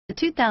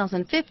The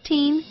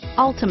 2015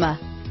 Altima.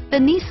 The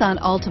Nissan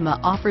Altima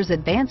offers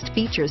advanced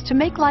features to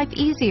make life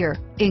easier,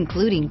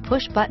 including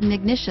push-button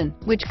ignition,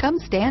 which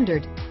comes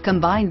standard.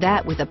 Combine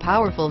that with a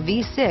powerful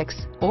V6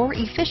 or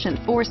efficient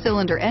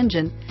 4-cylinder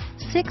engine,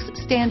 6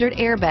 standard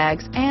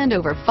airbags, and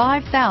over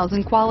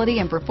 5,000 quality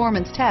and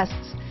performance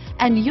tests,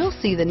 and you'll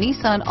see the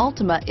Nissan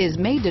Altima is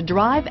made to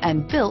drive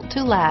and built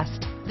to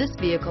last. This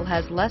vehicle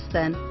has less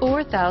than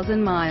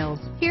 4,000 miles.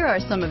 Here are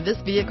some of this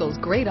vehicle's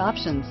great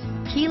options: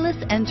 keyless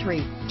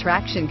entry,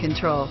 traction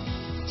control,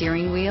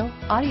 steering wheel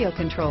audio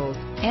controls,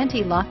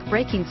 anti-lock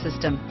braking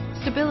system,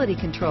 stability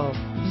control,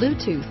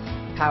 Bluetooth,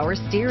 power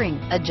steering,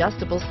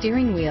 adjustable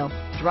steering wheel,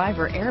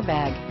 driver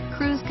airbag,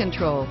 cruise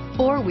control,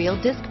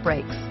 4-wheel disc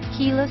brakes,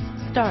 keyless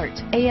start,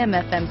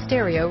 AM/FM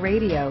stereo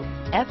radio,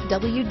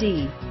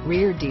 FWD,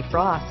 rear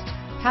defrost,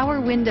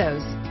 power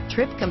windows,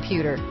 trip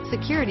computer,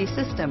 security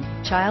system,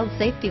 child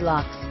safety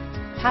locks,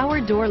 power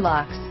door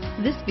locks.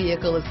 This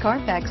vehicle is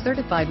CARFAX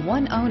certified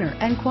one owner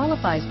and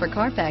qualifies for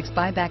CARFAX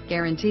buyback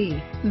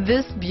guarantee.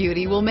 This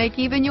beauty will make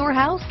even your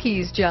house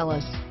keys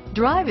jealous.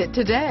 Drive it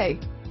today.